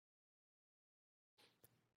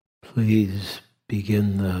Please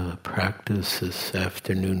begin the practice this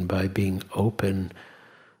afternoon by being open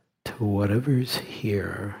to whatever's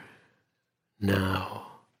here now.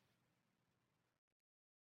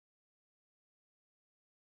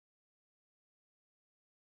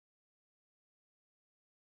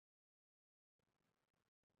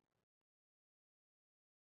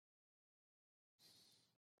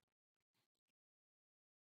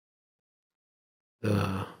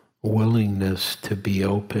 The willingness to be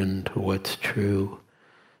open to what's true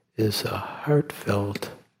is a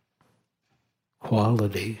heartfelt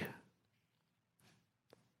quality.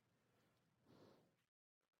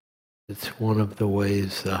 It's one of the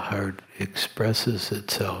ways the heart expresses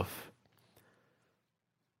itself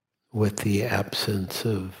with the absence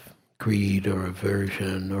of greed or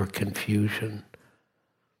aversion or confusion.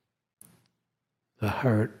 The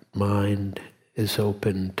heart mind is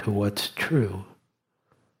open to what's true.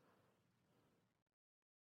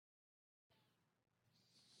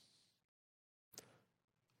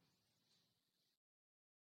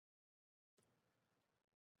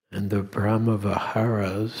 And the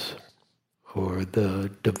Brahmaviharas, or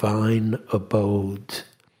the divine abodes,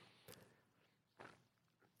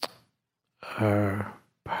 are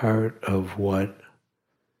part of what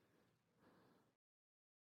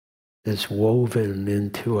is woven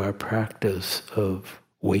into our practice of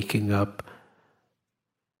waking up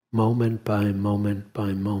moment by moment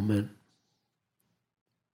by moment.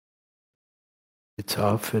 It's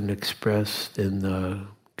often expressed in the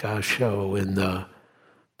gasho, in the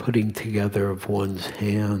putting together of one's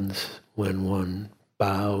hands when one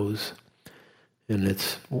bows. And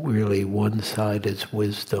it's really one side is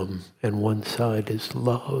wisdom and one side is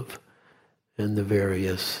love and the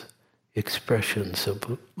various expressions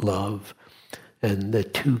of love. And the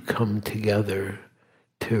two come together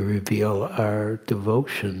to reveal our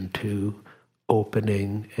devotion to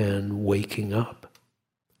opening and waking up.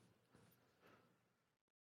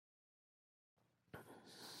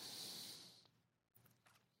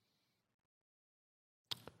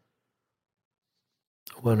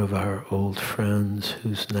 One of our old friends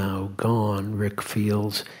who's now gone, Rick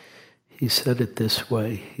Fields, he said it this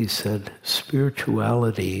way. He said,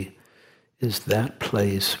 spirituality is that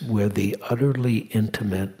place where the utterly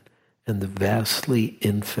intimate and the vastly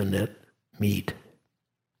infinite meet.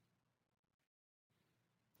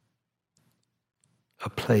 A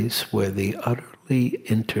place where the utterly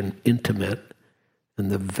intimate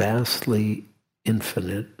and the vastly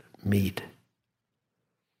infinite meet.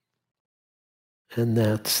 And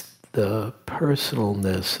that's the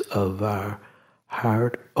personalness of our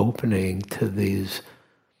heart opening to these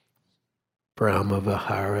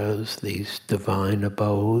Brahmaviharas, these divine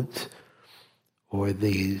abodes, or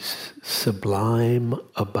these sublime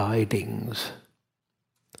abidings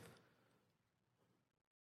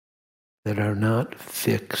that are not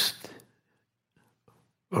fixed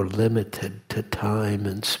or limited to time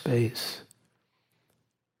and space.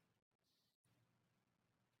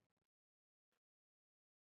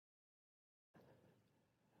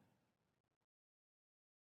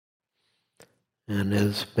 And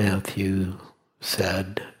as Matthew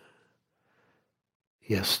said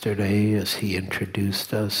yesterday, as he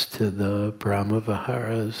introduced us to the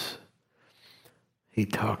Brahmaviharas, he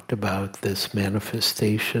talked about this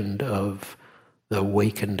manifestation of the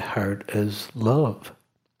awakened heart as love.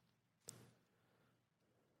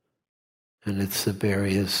 And it's the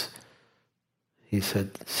various, he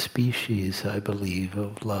said, species, I believe,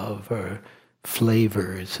 of love, or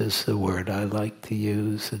flavors is the word I like to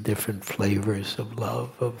use, the different flavors of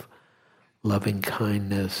love, of loving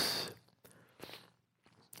kindness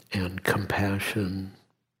and compassion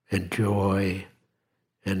and joy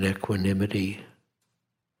and equanimity.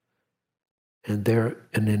 And they're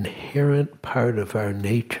an inherent part of our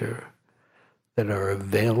nature that are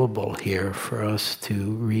available here for us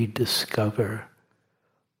to rediscover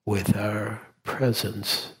with our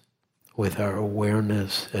presence, with our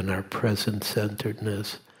awareness and our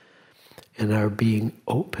present-centeredness, and our being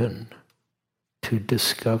open to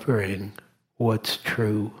discovering what's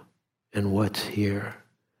true and what's here.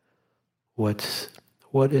 What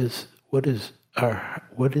is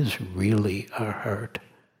really our heart?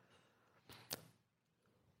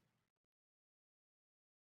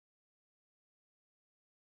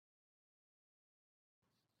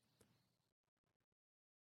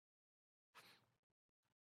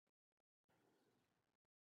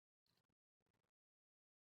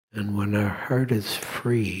 And when our heart is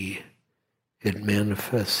free, it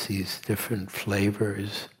manifests these different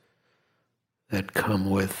flavors that come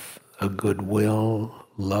with a goodwill,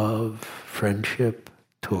 love, friendship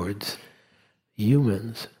towards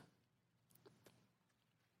humans.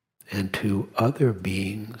 and to other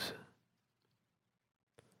beings.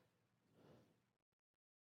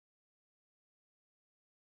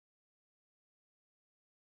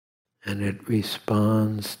 And it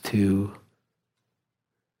responds to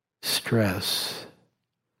stress.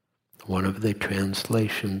 One of the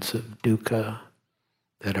translations of dukkha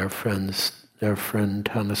that our friend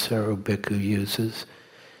Thanissaro Bhikkhu uses,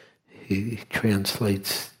 he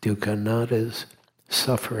translates dukkha not as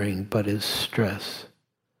suffering but as stress,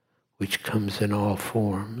 which comes in all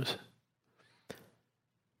forms.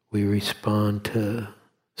 We respond to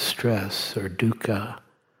stress or dukkha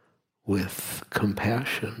with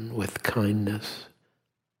compassion, with kindness,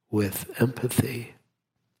 with empathy.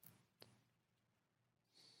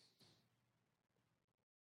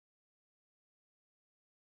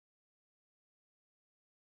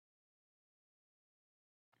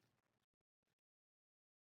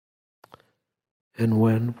 And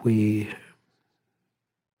when we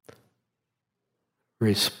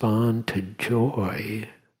respond to joy,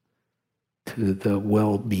 to the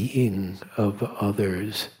well-being of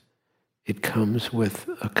others, it comes with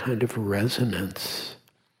a kind of resonance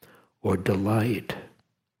or delight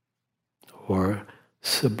or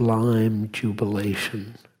sublime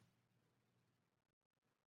jubilation.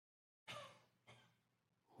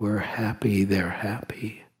 We're happy they're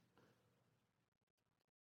happy.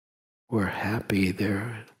 We're happy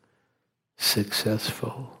they're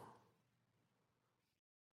successful.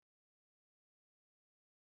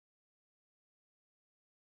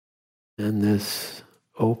 And this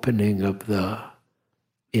opening of the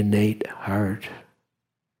innate heart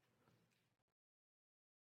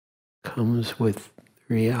comes with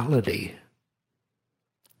reality,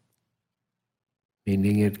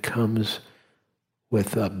 meaning it comes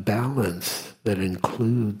with a balance that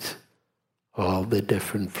includes all the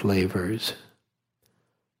different flavors,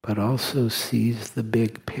 but also sees the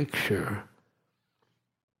big picture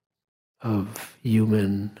of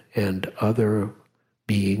human and other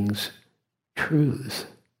beings' truths.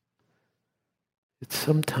 It's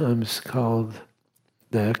sometimes called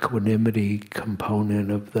the equanimity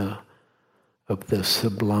component of the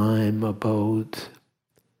sublime abodes,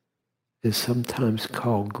 is sometimes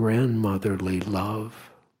called grandmotherly love.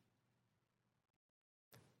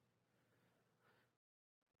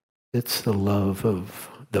 It's the love of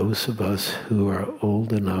those of us who are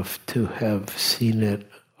old enough to have seen it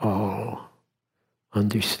all,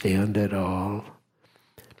 understand it all,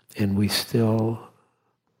 and we still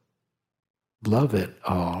love it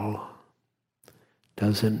all.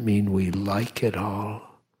 Doesn't mean we like it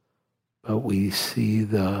all, but we see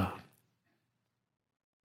the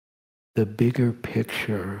bigger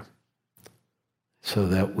picture so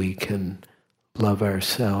that we can love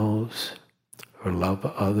ourselves or love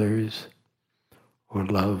others or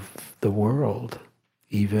love the world,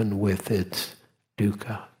 even with its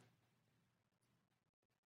dukkha.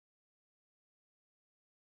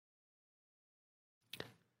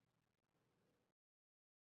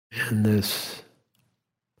 And this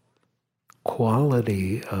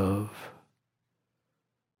quality of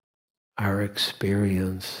our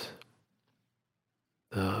experience,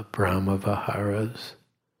 the Brahmaviharas,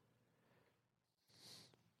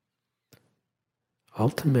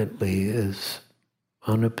 ultimately is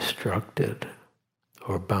unobstructed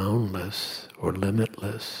or boundless or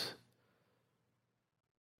limitless.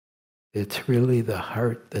 It's really the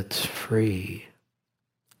heart that's free.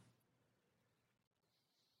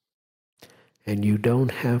 And you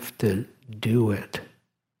don't have to do it.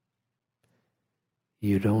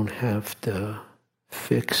 You don't have to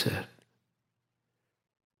fix it.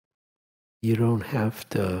 You don't have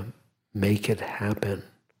to make it happen.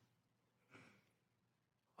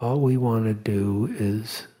 All we want to do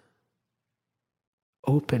is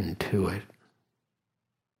open to it,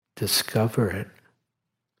 discover it.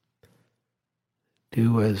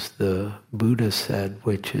 Do as the Buddha said,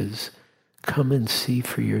 which is, come and see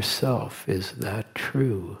for yourself. Is that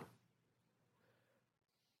true?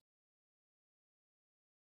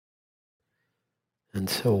 And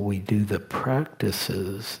so we do the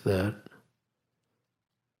practices that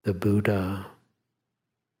the Buddha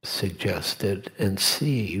suggested and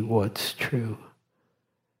see what's true.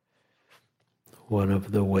 One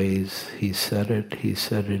of the ways he said it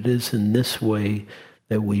is in this way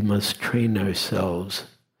that we must train ourselves,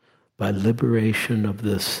 by liberation of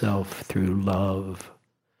the self through love.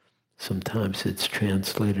 Sometimes it's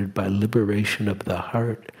translated by liberation of the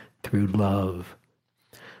heart through love.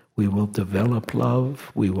 We will develop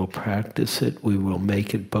love, we will practice it, we will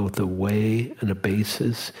make it both a way and a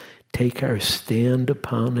basis, take our stand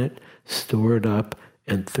upon it, store it up,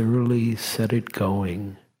 and thoroughly set it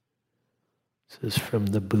going, This is from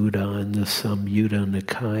the Buddha in the Samyutta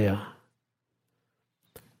Nikaya.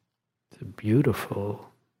 It's a beautiful,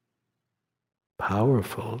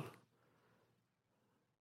 powerful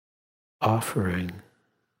offering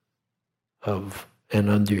of an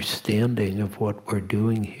understanding of what we're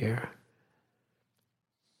doing here.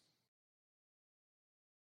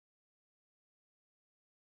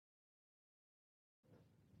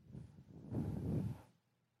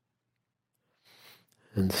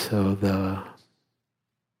 And so the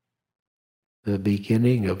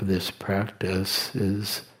beginning of this practice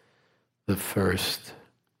is the first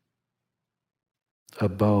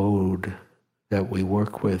abode that we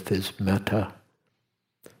work with is metta.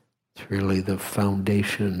 It's really the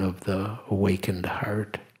foundation of the awakened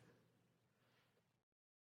heart.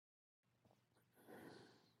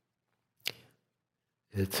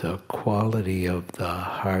 It's a quality of the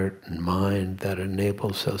heart and mind that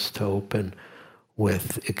enables us to open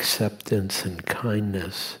with acceptance and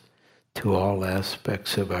kindness to all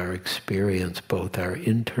aspects of our experience, both our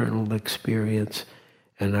internal experience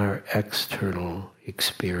and our external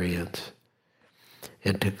experience,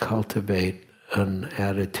 and to cultivate an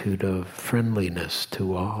attitude of friendliness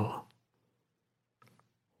to all.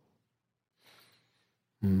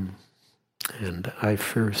 And I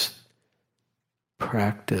first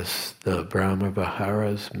practiced the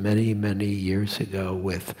Brahmaviharas many, many years ago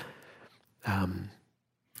with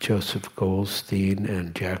Joseph Goldstein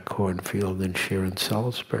and Jack Kornfield and Sharon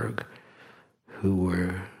Salzberg, who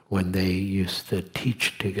were, when they used to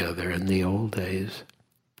teach together in the old days.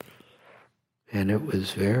 And it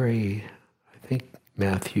was very, I think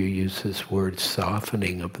Matthew used this word,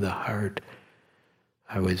 softening of the heart.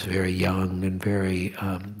 I was very young and very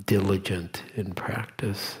diligent in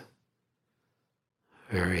practice.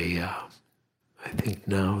 Very, I think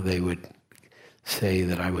now they would say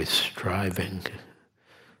that I was striving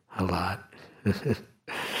a lot.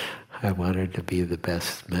 I wanted to be the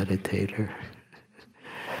best meditator.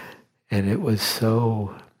 And it was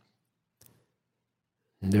so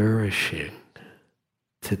nourishing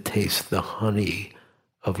to taste the honey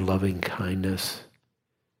of loving kindness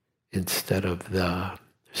instead of the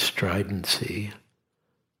stridency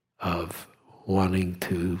of wanting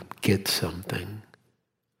to get something.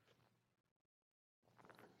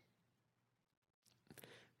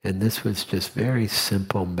 And this was just very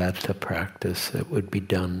simple metta practice that would be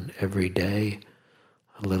done every day,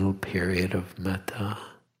 a little period of metta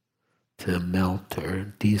to melt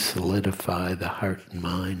or desolidify the heart and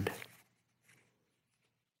mind.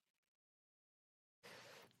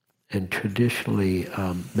 And traditionally,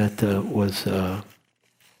 metta was a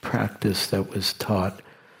practice that was taught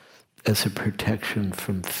as a protection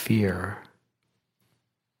from fear.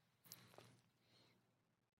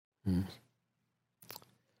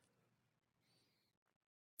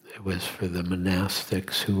 It was for the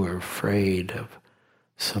monastics who were afraid of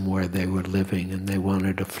somewhere they were living and they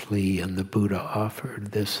wanted to flee, and the Buddha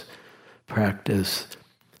offered this practice.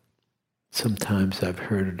 Sometimes I've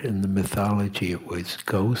heard in the mythology it was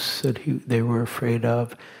ghosts that they were afraid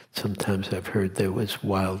of. Sometimes I've heard there was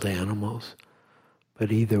wild animals.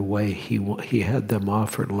 But either way, he had them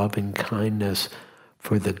offer loving kindness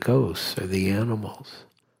for the ghosts or the animals,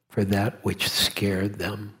 for that which scared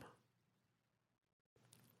them.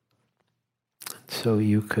 So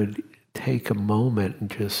you could take a moment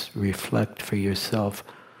and just reflect for yourself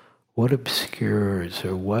what obscures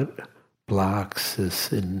or what blocks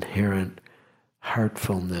this inherent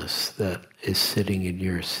heartfulness that is sitting in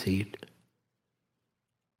your seat.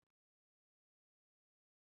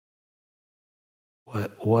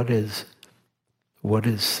 What is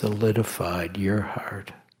solidified your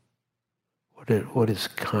heart? What has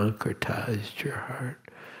concretized your heart?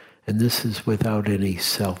 And this is without any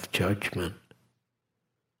self-judgment.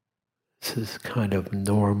 This is kind of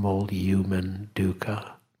normal human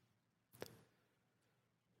dukkha,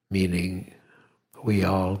 meaning we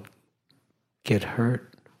all get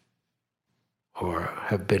hurt or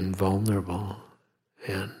have been vulnerable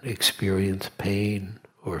and experience pain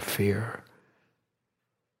or fear.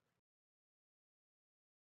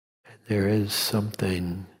 And there is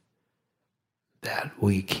something that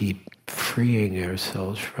we keep freeing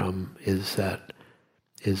ourselves from is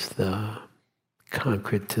the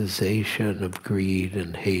concretization of greed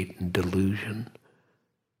and hate and delusion.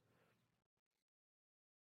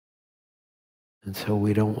 And so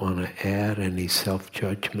we don't want to add any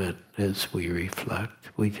self-judgment as we reflect.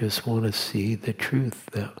 We just want to see the truth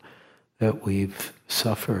that we've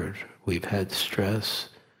suffered. We've had stress,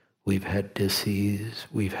 we've had disease,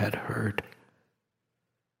 we've had hurt.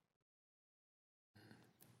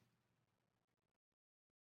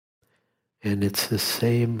 And it's the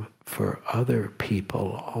same for other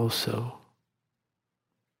people also.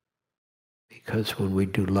 Because when we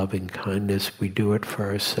do loving kindness, we do it for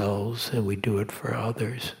ourselves and we do it for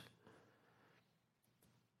others.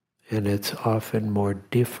 And it's often more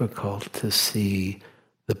difficult to see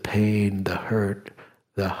the pain, the hurt,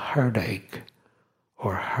 the heartache,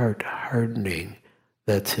 or heart hardening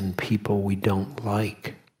that's in people we don't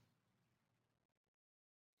like.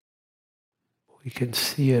 We can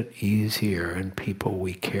see it easier in people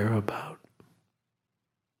we care about.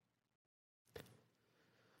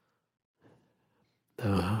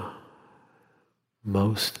 The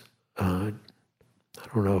most, I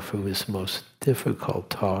don't know if it was the most difficult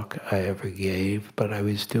talk I ever gave, but I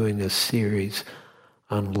was doing a series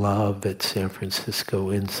on love at San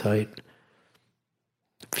Francisco Insight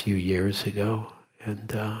a few years ago,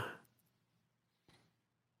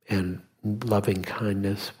 and loving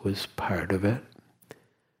kindness was part of it.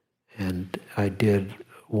 And I did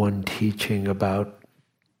one teaching about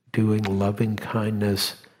doing loving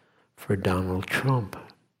kindness for Donald Trump.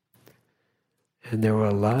 And there were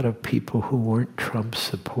a lot of people who weren't Trump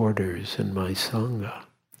supporters in my Sangha.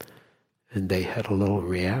 And they had a little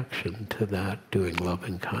reaction to that, doing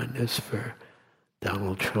loving kindness for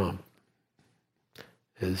Donald Trump.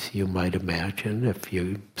 As you might imagine,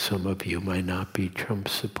 some of you might not be Trump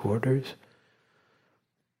supporters.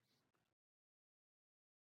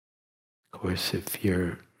 Of course, if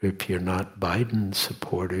you're not Biden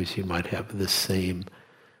supporters, you might have the same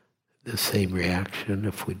reaction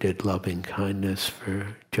if we did loving kindness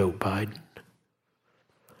for Joe Biden.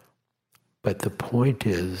 But the point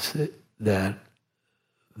is that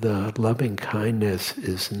the loving kindness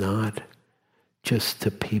is not just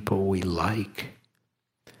to people we like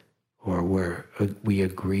or we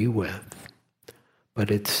agree with, but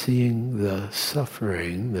it's seeing the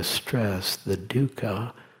suffering, the stress, the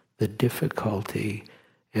dukkha, the difficulty,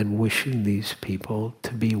 and wishing these people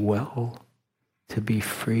to be well, to be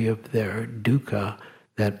free of their dukkha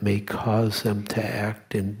that may cause them to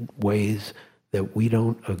act in ways that we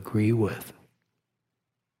don't agree with.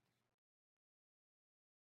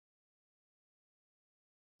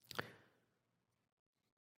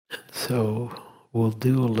 And so we'll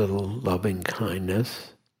do a little loving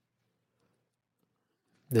kindness,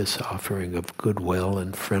 this offering of goodwill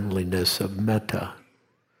and friendliness of metta.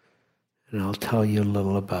 And I'll tell you a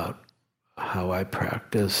little about how I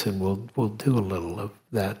practice, and we'll do a little of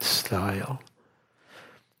that style.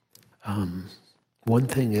 One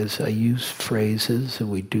thing is I use phrases, and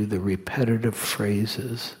we do the repetitive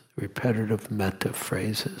phrases, repetitive metta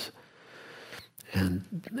phrases. And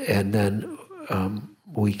then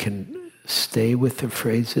we can stay with the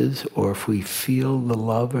phrases, or if we feel the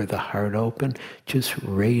love or the heart open, just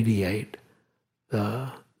radiate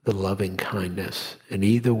the loving kindness. And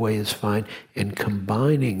either way is fine, and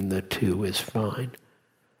combining the two is fine,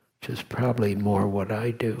 which is probably more what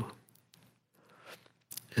I do.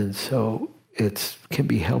 And so it can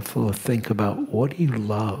be helpful to think about, what do you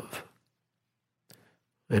love?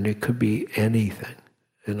 And it could be anything.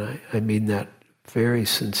 And I mean that very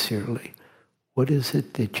sincerely. What is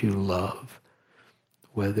it that you love?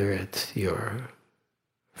 Whether it's your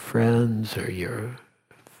friends or your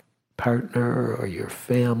partner or your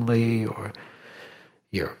family or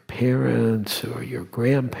your parents or your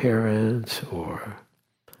grandparents or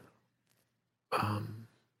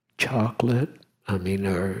chocolate,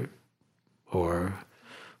 or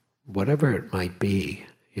whatever it might be,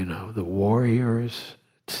 the warriors,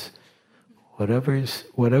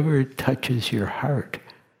 whatever touches your heart.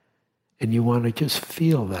 And you want to just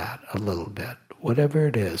feel that a little bit, whatever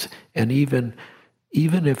it is. And even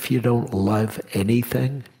if you don't love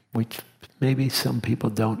anything, which maybe some people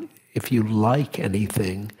don't, if you like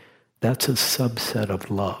anything, that's a subset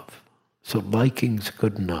of love. So liking's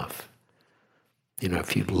good enough.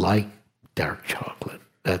 If you like dark chocolate,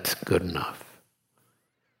 that's good enough.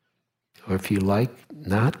 Or if you like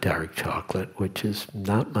not dark chocolate, which is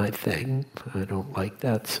not my thing, I don't like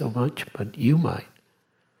that so much, but you might.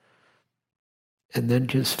 And then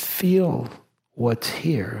just feel what's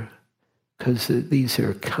here, because these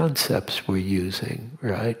are concepts we're using,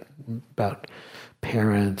 right? About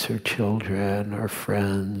parents or children or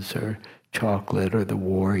friends or chocolate or the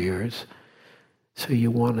warriors. So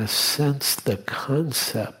you want to sense the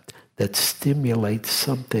concept that stimulates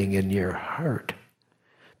something in your heart,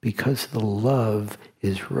 because the love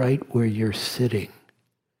is right where you're sitting.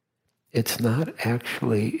 It's not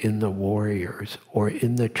actually in the warriors or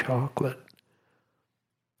in the chocolate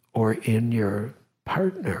or in your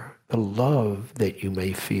partner. The love that you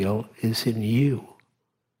may feel is in you.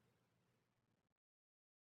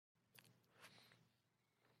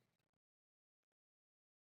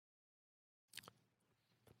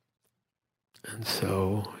 And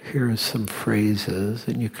so here are some phrases,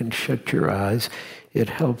 and you can shut your eyes. It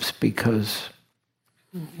helps because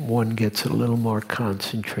one gets a little more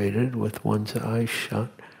concentrated with one's eyes shut.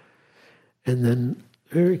 And then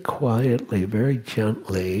very quietly, very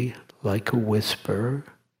gently, like a whisper,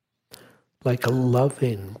 like a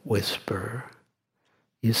loving whisper,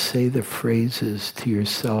 you say the phrases to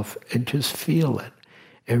yourself and just feel it.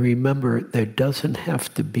 And remember, there doesn't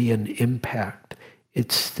have to be an impact.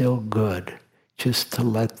 It's still good just to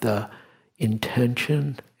let the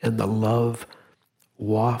intention and the love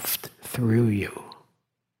waft through you.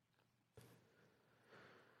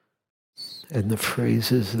 And the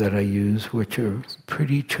phrases that I use, which are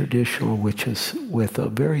pretty traditional, which is with a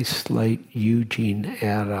very slight Eugene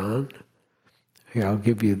add-on. Here, I'll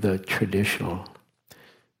give you the traditional.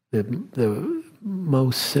 The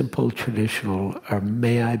most simple traditional are,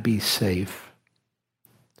 may I be safe.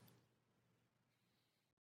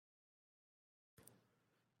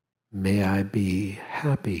 May I be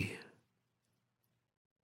happy.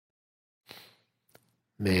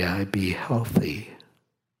 May I be healthy.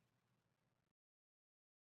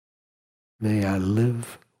 May I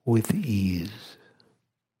live with ease.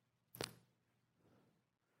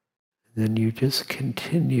 Then you just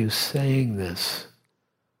continue saying this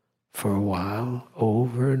for a while,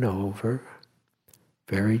 over and over,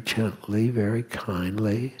 very gently, very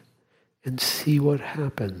kindly, and see what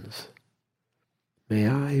happens. May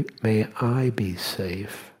I be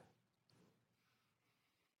safe.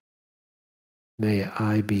 May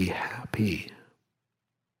I be happy.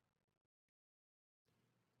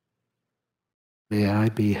 May I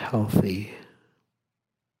be healthy.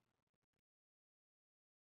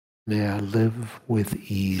 May I live with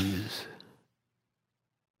ease.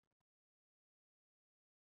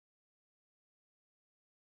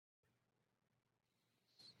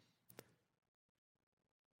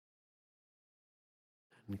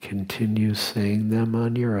 And continue saying them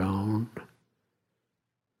on your own.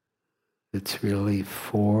 It's really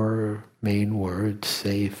 4 main words: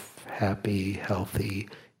 safe, happy, healthy,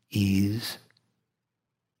 ease.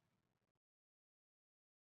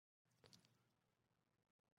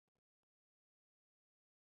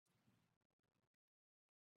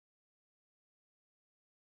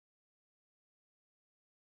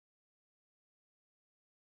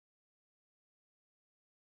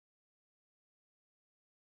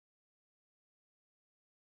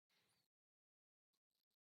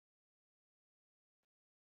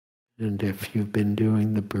 And if you've been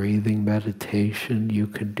doing the breathing meditation, you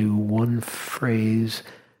could do one phrase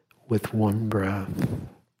with one breath.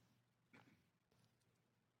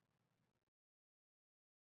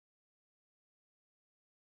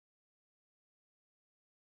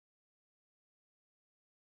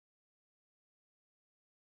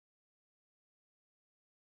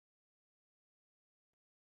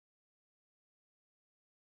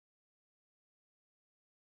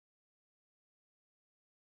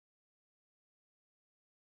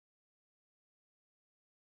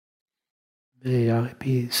 May I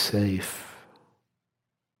be safe.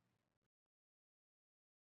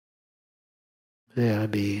 May I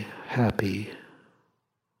be happy.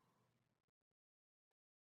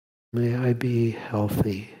 May I be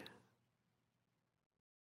healthy.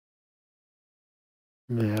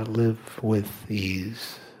 May I live with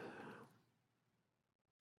ease.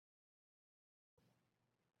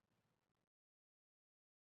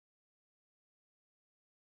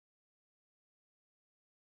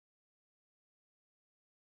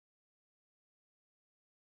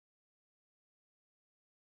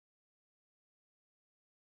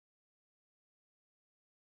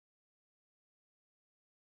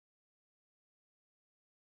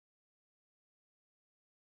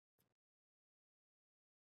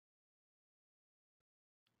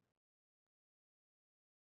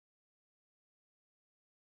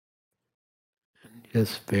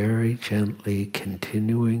 Just very gently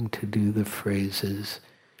continuing to do the phrases.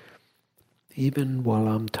 Even while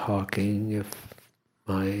I'm talking, if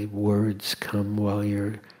my words come while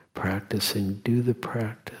you're practicing, do the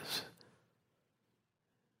practice.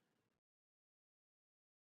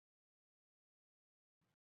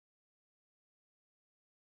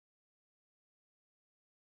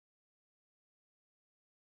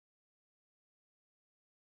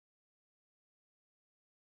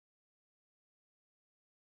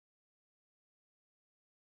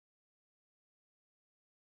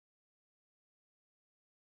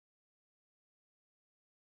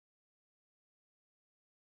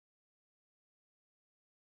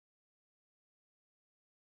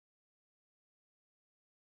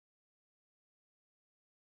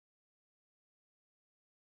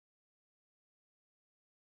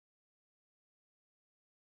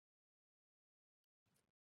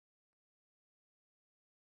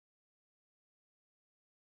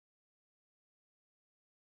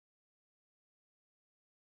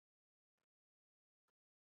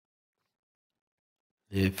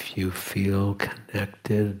 If you feel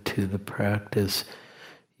connected to the practice,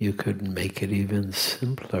 you could make it even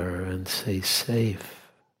simpler and say safe.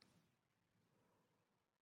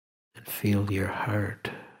 And feel your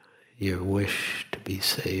heart, your wish to be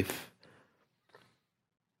safe.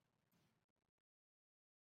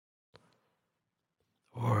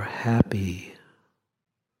 Or happy,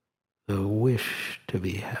 the wish to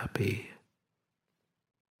be happy.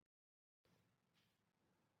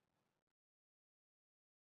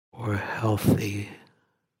 Or healthy,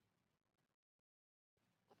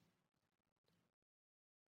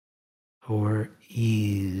 or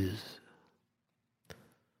ease,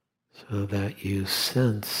 so that you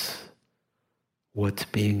sense what's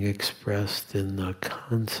being expressed in the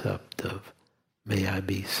concept of may I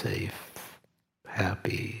be safe,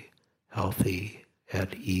 happy, healthy,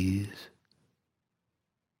 at ease.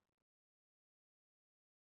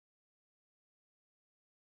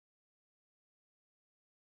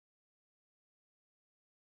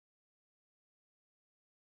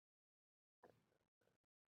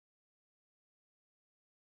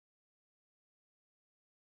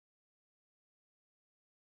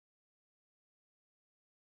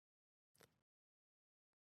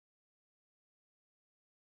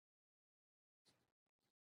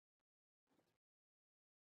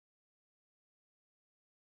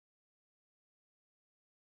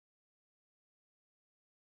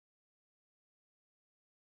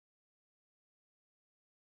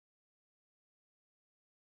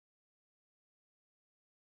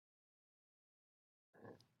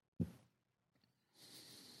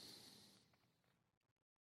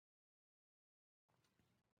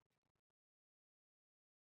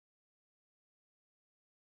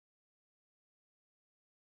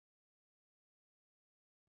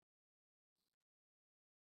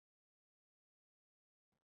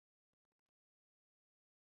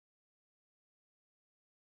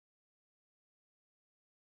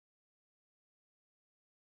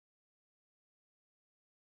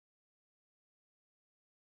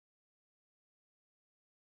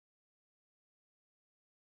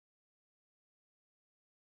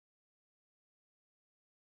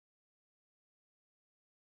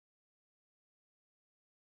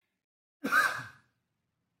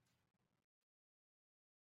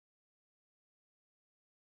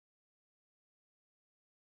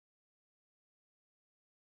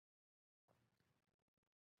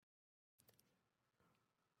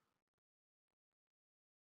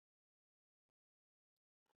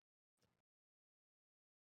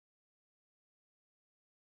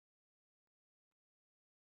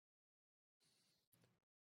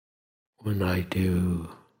 When I do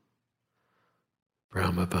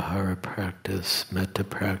Brahmavihara practice, metta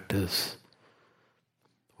practice,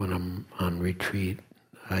 when I'm on retreat,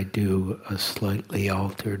 I do a slightly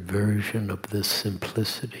altered version of this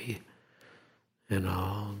simplicity, and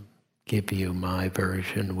I'll give you my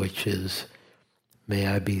version, which is, may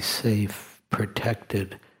I be safe,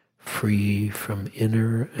 protected, free from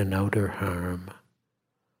inner and outer harm.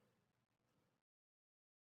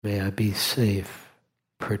 May I be safe,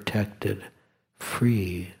 protected,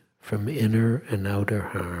 free from inner and outer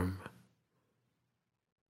harm.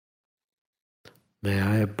 May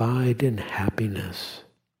I abide in happiness,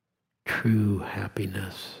 true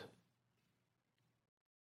happiness.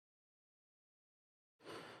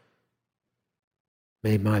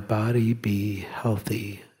 May my body be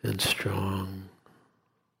healthy and strong.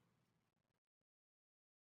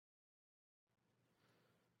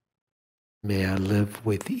 May I live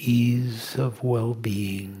with ease of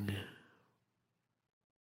well-being.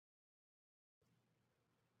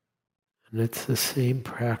 And it's the same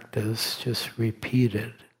practice, just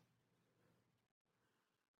repeated.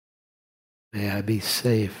 May I be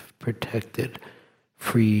safe, protected,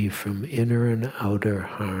 free from inner and outer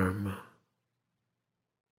harm.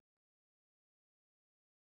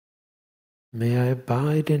 May I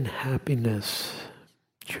abide in happiness,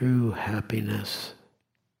 true happiness.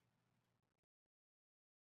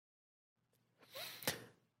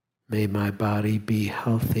 May my body be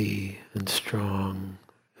healthy and strong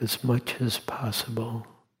as much as possible.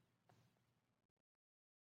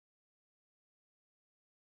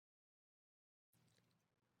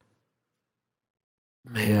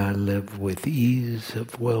 May I live with ease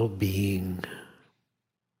of well-being.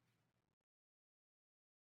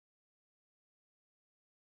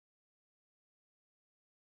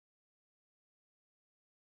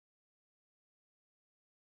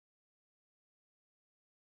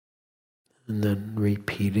 And then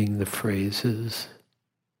repeating the phrases.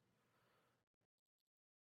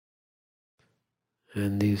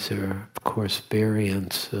 And these are, of course,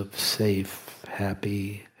 variants of safe,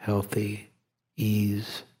 happy, healthy,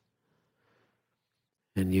 ease.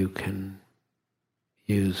 And you can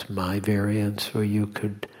use my variants, or you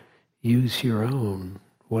could use your own,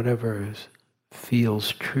 whatever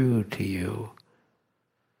feels true to you.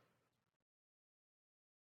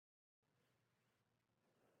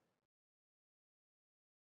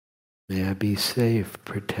 May I be safe,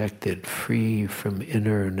 protected, free from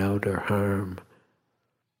inner and outer harm.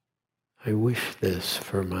 I wish this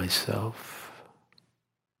for myself.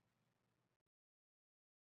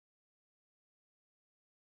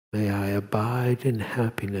 May I abide in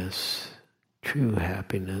happiness, true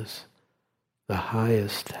happiness, the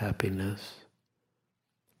highest happiness.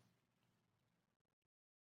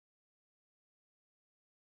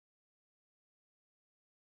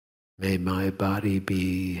 May my body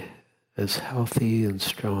be as healthy and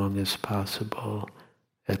strong as possible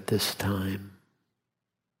at this time.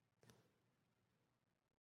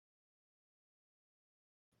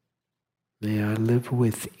 May I live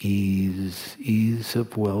with ease, ease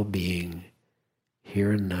of well-being,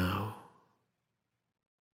 here and now.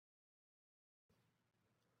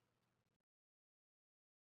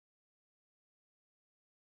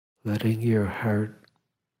 Letting your heart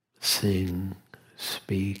sing,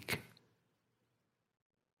 speak,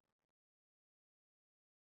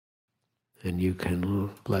 and you can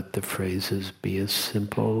let the phrases be as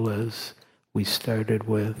simple as we started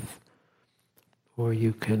with, or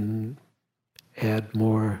you can add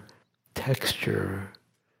more texture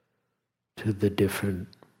to the different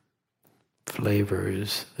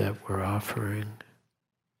flavors that we're offering.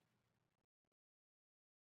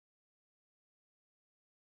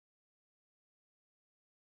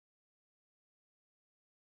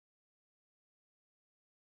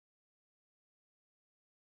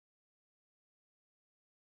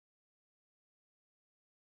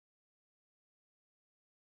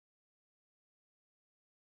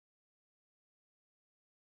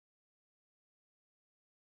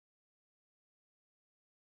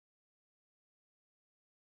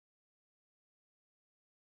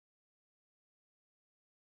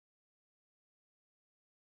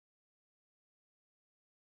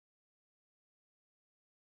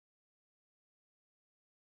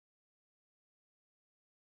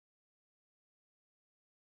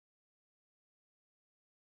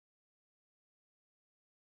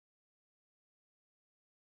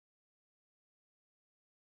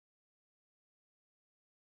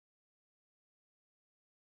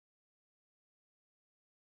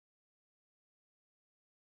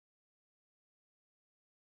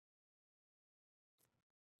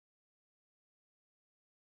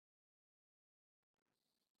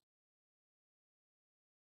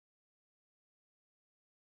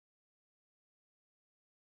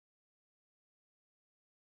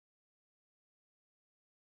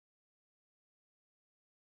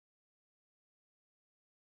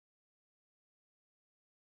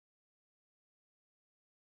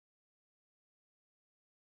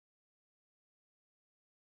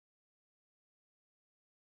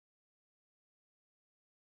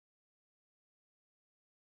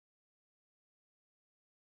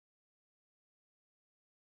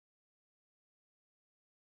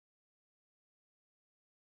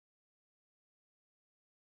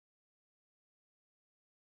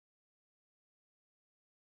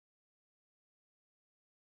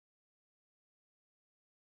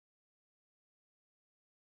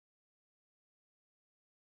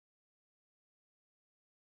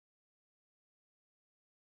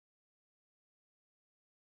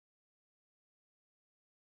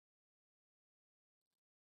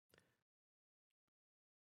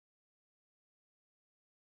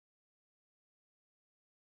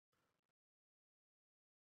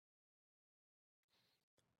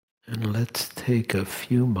 And let's take a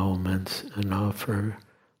few moments and offer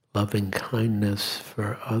loving kindness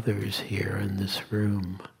for others here in this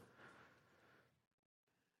room.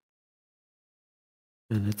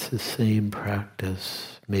 And it's the same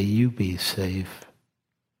practice. May you be safe.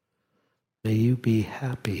 May you be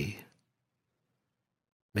happy.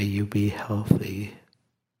 May you be healthy.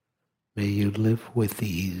 May you live with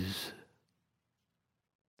ease.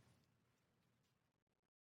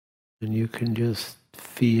 And you can just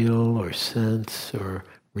feel or sense or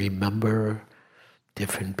remember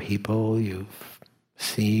different people you've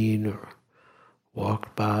seen or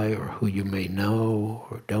walked by, or who you may know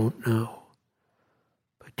or don't know.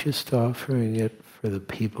 But just offering it for the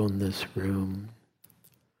people in this room.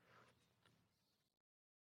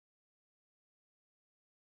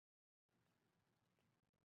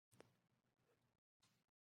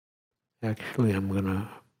 Actually, I'm going to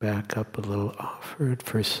back up a little. Offer it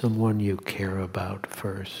for someone you care about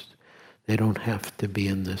first. They don't have to be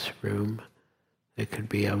in this room. It could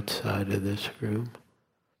be outside of this room.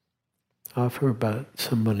 Offer about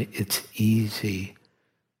somebody it's easy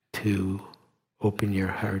to open your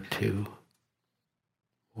heart to,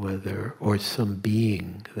 whether, or some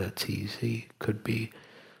being that's easy. Could be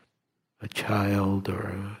a child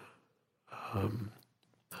or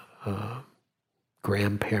a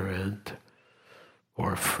grandparent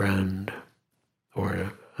or a friend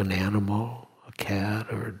or an animal, a cat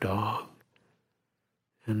or a dog.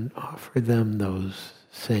 And offer them those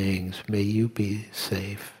sayings, may you be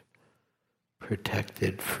safe,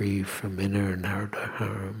 protected, free from inner and outer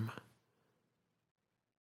harm.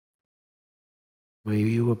 May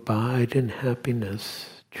you abide in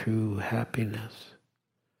happiness, true happiness.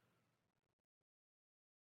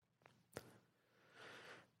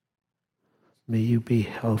 May you be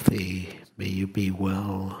healthy, may you be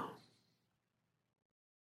well.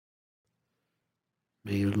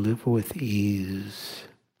 May you live with ease.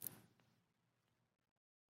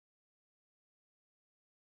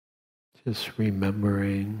 Just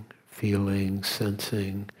remembering, feeling,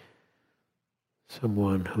 sensing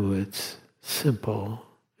someone who it's simple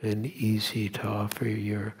and easy to offer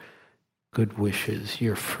your good wishes,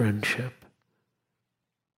 your friendship,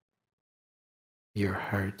 your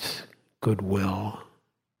heart's goodwill.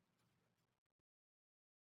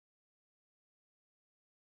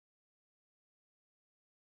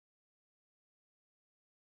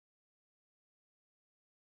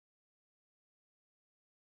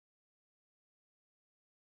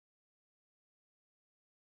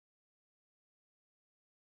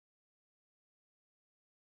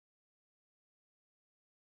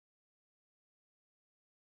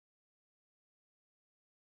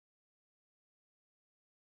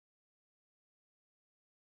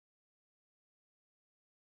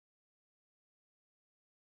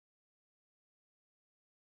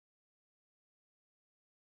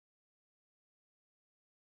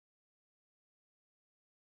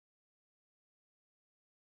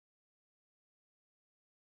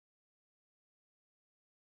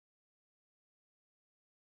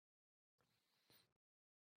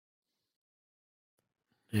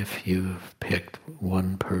 If you've picked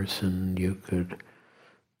one person, you could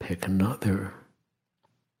pick another.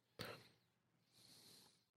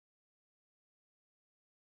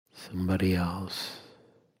 Somebody else.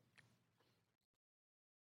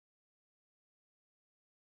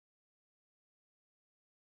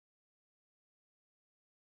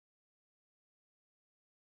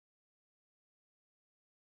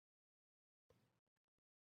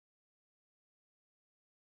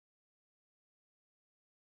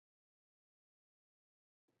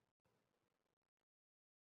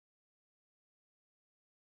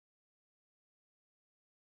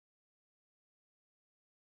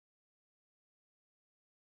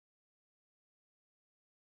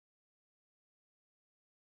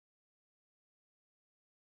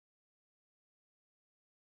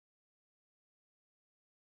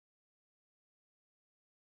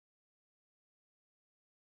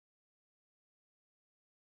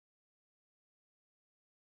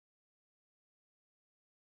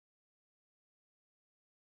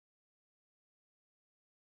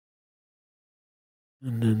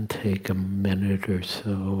 And then take a minute or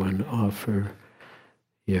so and offer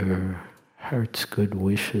your heart's good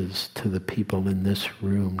wishes to the people in this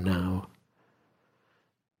room now.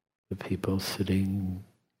 The people sitting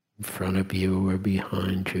in front of you or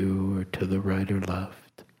behind you or to the right or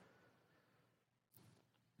left.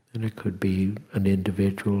 And it could be an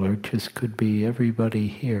individual or it just could be everybody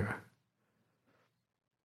here.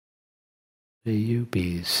 May you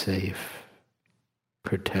be safe,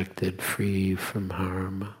 protected, free from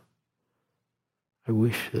harm. I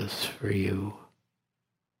wish this for you.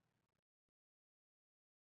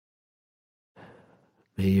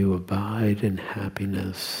 May you abide in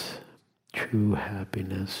happiness, true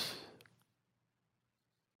happiness.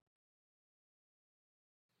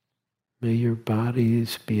 May your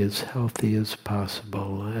bodies be as healthy as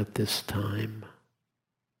possible at this time.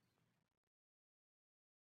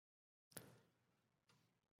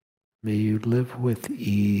 May you live with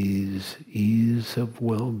ease, ease of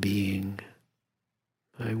well-being.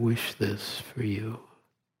 I wish this for you.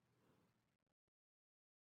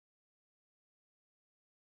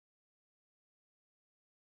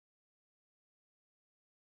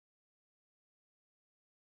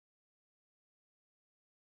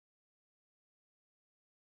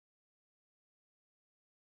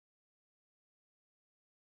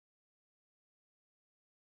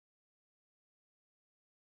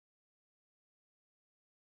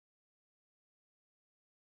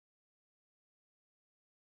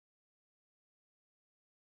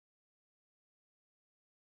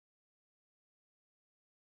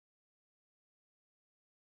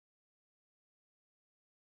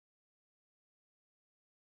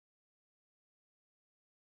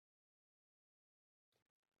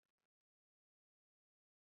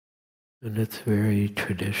 And it's very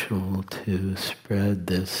traditional to spread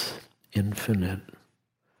this infinite,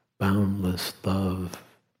 boundless love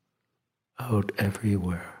out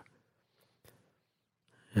everywhere.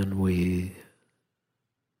 And we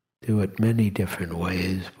do it many different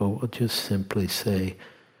ways, but we'll just simply say,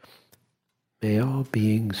 may all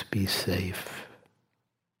beings be safe,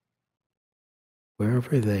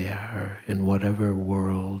 wherever they are, in whatever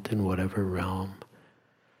world, in whatever realm,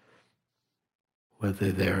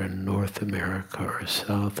 whether they're in North America or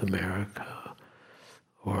South America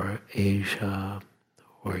or Asia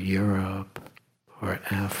or Europe or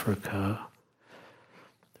Africa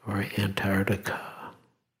or Antarctica.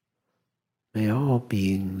 May all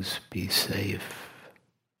beings be safe.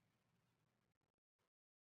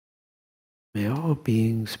 May all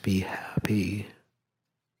beings be happy,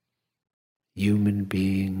 human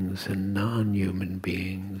beings and non-human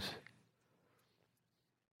beings,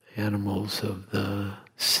 animals of the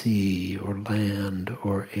sea or land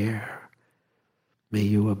or air. May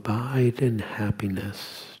you abide in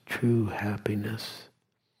happiness, true happiness.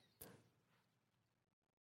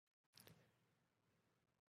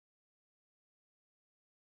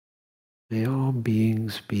 May all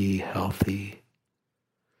beings be healthy,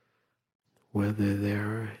 whether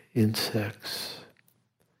they're insects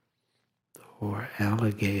or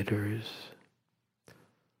alligators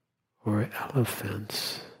or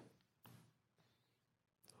elephants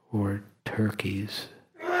or turkeys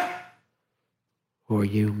or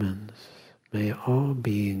humans. May all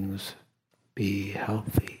beings be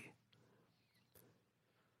healthy.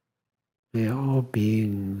 May all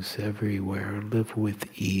beings everywhere live with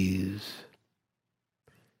ease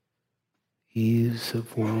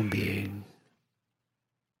of well-being.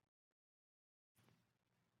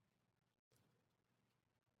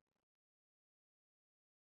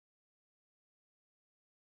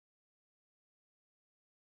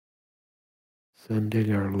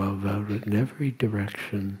 Sending our love out in every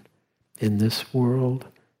direction, in this world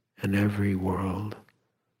and every world.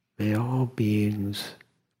 May all beings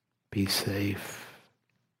be safe,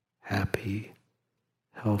 happy,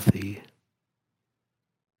 healthy,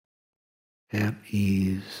 at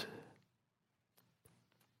ease.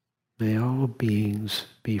 May all beings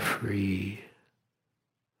be free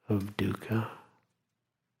of dukkha.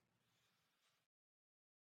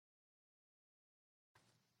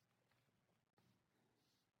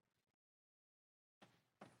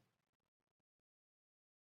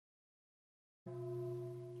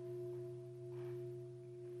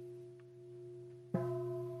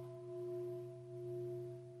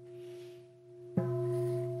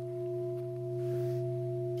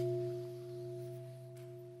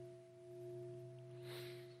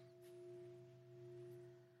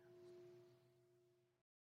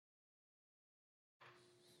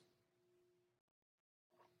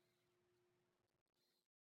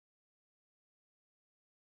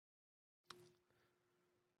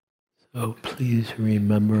 So please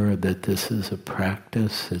remember that this is a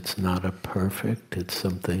practice. It's not a perfect. It's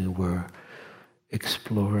something we're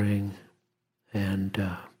exploring.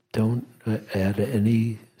 And don't add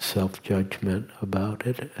any self-judgment about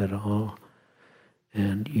it at all.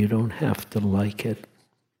 And you don't have to like it.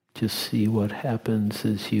 Just see what happens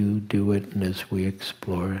as you do it and as we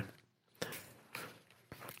explore it.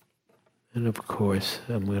 And of course,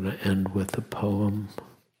 I'm going to end with a poem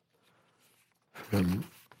from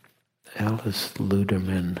Alice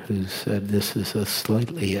Luderman, who said, this is a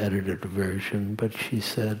slightly edited version, but she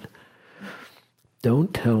said,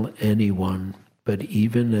 don't tell anyone, but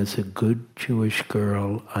even as a good Jewish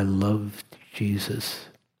girl, I loved Jesus.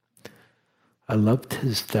 I loved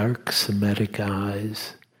his dark Semitic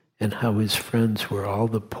eyes and how his friends were all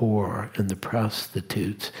the poor and the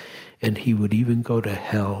prostitutes, and he would even go to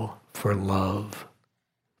hell for love.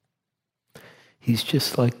 He's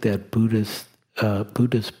just like that Buddhist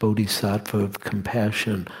bodhisattva of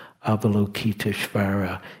compassion,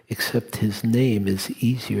 Avalokiteshvara, except his name is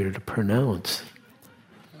easier to pronounce.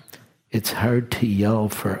 It's hard to yell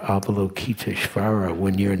for Avalokiteshvara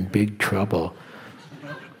when you're in big trouble.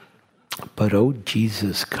 But oh,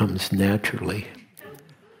 Jesus comes naturally.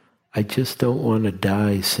 I just don't want to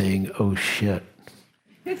die saying, oh shit.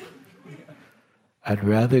 I'd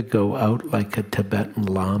rather go out like a Tibetan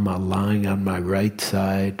Lama lying on my right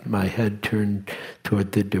side, my head turned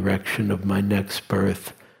toward the direction of my next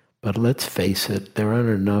birth. But let's face it, there aren't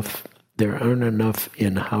enough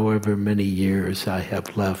in however many years I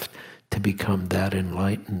have left to become that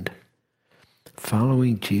enlightened.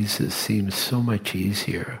 Following Jesus seems so much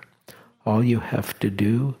easier. All you have to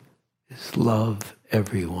do is love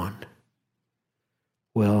everyone.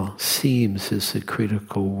 Well, seems is the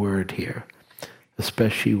critical word here.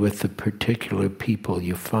 especially with the particular people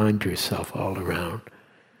you find yourself all around.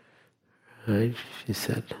 Right? She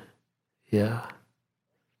said, yeah.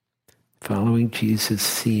 Following Jesus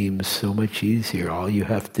seems so much easier. All you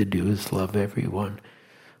have to do is love everyone.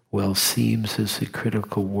 Well, seems is a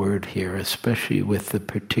critical word here, especially with the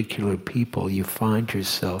particular people you find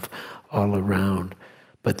yourself all around.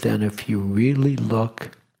 But then if you really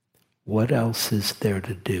look, what else is there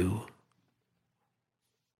to do?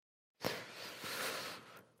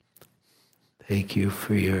 Thank you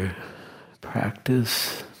for your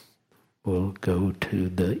practice. We'll go to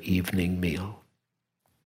the evening meal.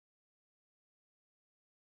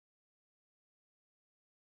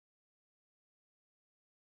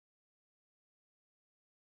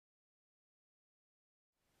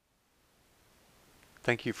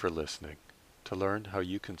 Thank you for listening. To learn how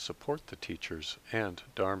you can support the teachers and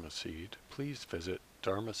Dharma Seed, please visit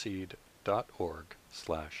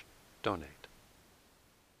dharmaseed.org/donate.